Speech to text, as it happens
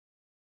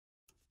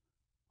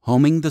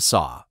Homing the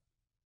saw.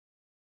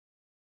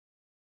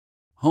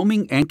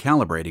 Homing and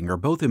calibrating are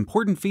both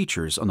important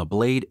features on the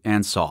blade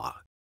and saw.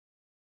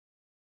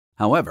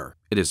 However,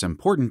 it is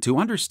important to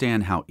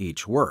understand how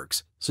each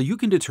works so you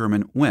can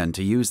determine when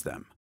to use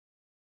them.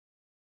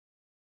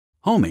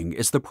 Homing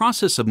is the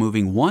process of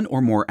moving one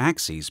or more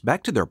axes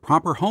back to their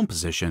proper home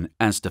position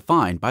as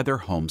defined by their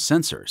home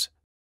sensors.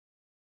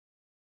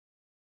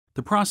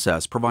 The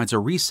process provides a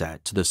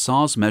reset to the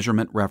saw's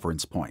measurement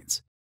reference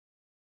points.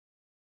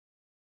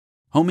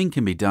 Homing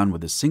can be done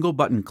with a single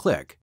button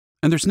click,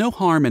 and there's no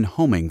harm in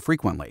homing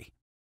frequently.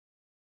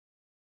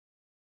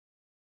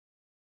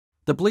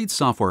 The blade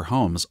software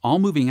homes all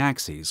moving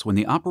axes when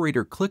the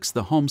operator clicks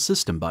the Home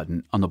System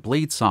button on the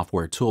blade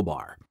software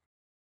toolbar.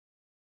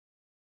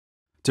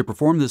 To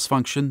perform this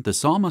function, the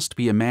saw must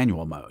be in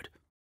manual mode.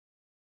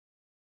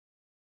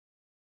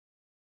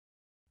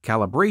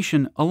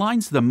 Calibration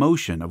aligns the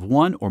motion of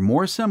one or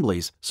more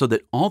assemblies so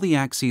that all the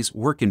axes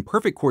work in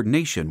perfect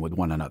coordination with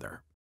one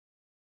another.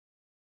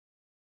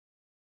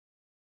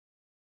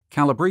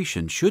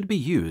 Calibration should be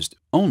used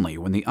only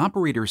when the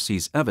operator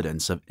sees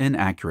evidence of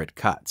inaccurate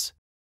cuts.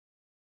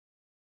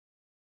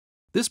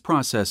 This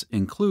process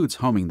includes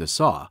homing the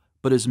saw,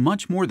 but is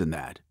much more than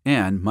that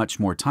and much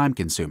more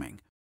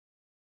time-consuming.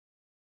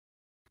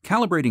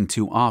 Calibrating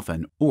too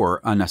often or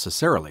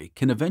unnecessarily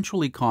can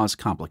eventually cause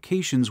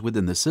complications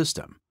within the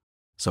system,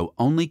 so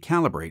only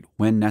calibrate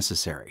when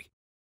necessary.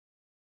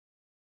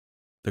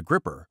 The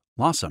gripper,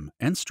 lossum,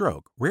 and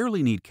stroke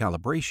rarely need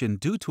calibration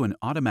due to an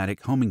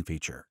automatic homing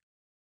feature.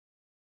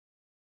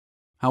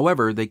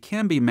 However, they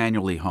can be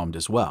manually homed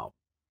as well.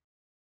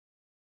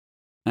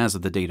 As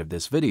of the date of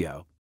this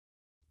video,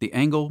 the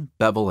angle,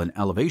 bevel, and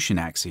elevation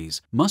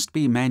axes must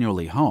be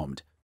manually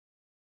homed,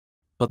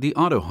 but the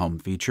auto home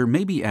feature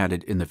may be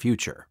added in the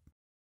future.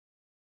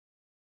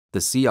 The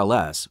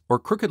CLS, or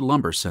crooked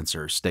lumber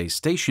sensor, stays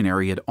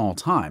stationary at all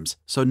times,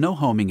 so no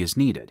homing is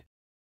needed.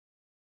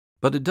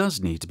 But it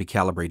does need to be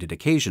calibrated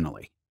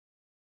occasionally.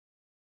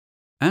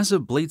 As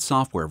of Blade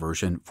Software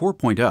version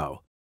 4.0,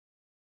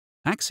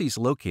 axes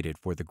located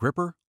for the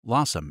gripper,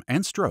 lossum,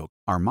 and stroke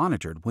are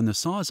monitored when the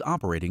saw is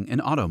operating in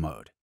auto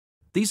mode.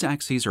 These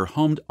axes are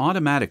homed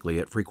automatically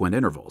at frequent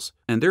intervals,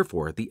 and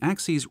therefore the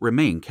axes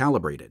remain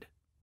calibrated.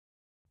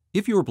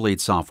 If your blade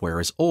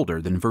software is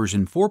older than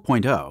version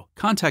 4.0,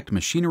 contact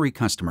Machinery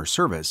Customer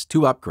Service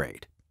to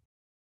upgrade.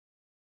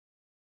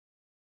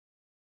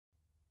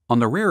 On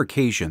the rare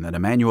occasion that a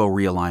manual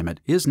realignment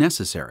is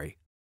necessary,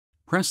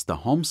 press the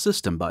Home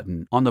System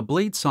button on the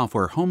Blade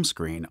Software home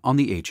screen on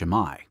the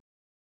HMI.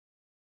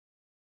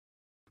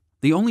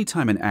 The only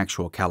time an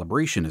actual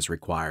calibration is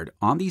required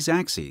on these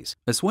axes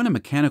is when a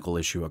mechanical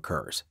issue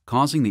occurs,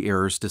 causing the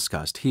errors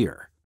discussed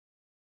here.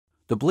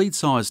 The blade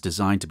saw is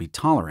designed to be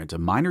tolerant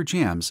of minor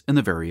jams in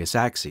the various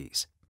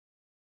axes.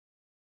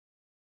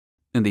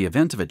 In the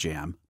event of a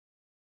jam,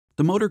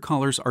 the motor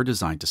collars are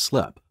designed to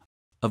slip,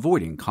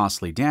 avoiding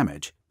costly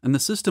damage, and the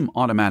system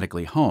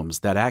automatically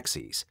homes that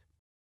axis.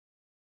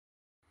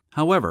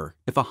 However,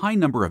 if a high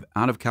number of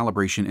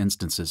out-of-calibration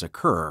instances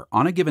occur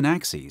on a given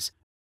axis,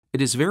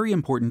 it is very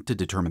important to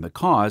determine the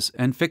cause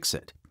and fix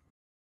it.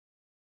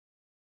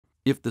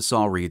 If the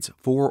saw reads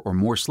 4 or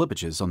more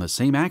slippages on the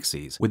same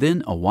axes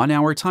within a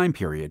 1-hour time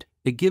period,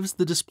 it gives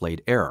the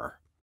displayed error.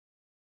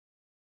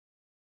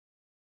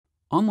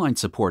 Online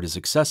support is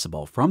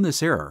accessible from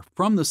this error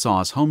from the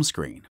saw's home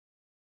screen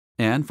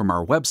and from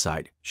our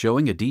website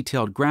showing a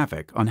detailed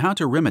graphic on how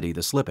to remedy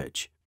the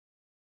slippage.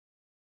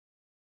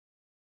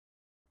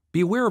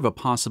 Beware of a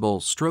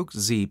possible stroke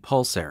Z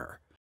pulse error.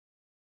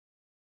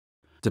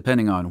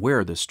 Depending on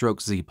where the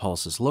stroke Z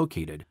pulse is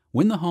located,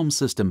 when the Home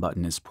System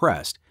button is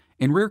pressed,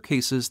 in rare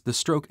cases the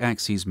stroke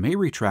axes may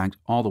retract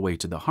all the way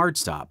to the hard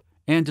stop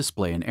and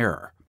display an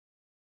error.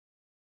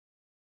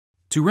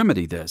 To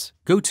remedy this,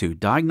 go to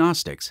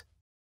Diagnostics,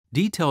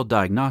 Detailed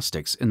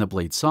Diagnostics in the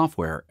Blade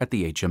software at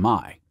the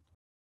HMI.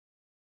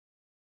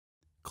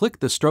 Click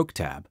the Stroke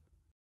tab.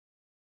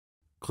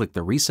 Click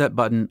the Reset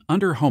button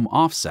under Home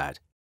Offset.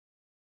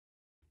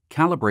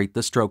 Calibrate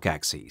the stroke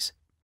axes.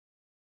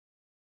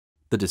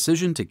 The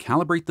decision to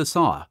calibrate the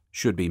saw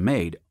should be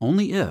made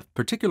only if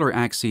particular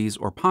axes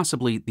or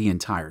possibly the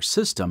entire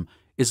system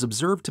is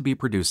observed to be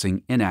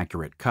producing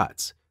inaccurate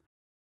cuts.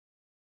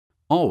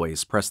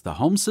 Always press the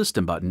Home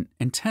System button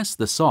and test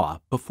the saw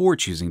before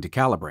choosing to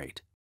calibrate.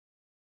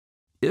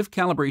 If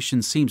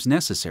calibration seems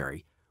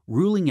necessary,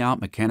 ruling out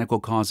mechanical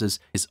causes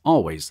is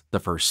always the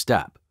first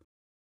step.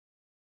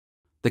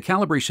 The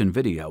calibration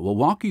video will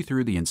walk you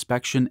through the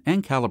inspection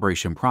and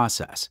calibration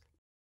process.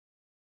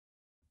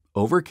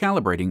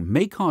 Over-calibrating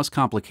may cause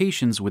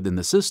complications within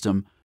the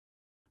system,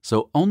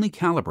 so only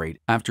calibrate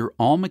after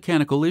all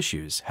mechanical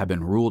issues have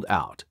been ruled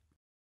out.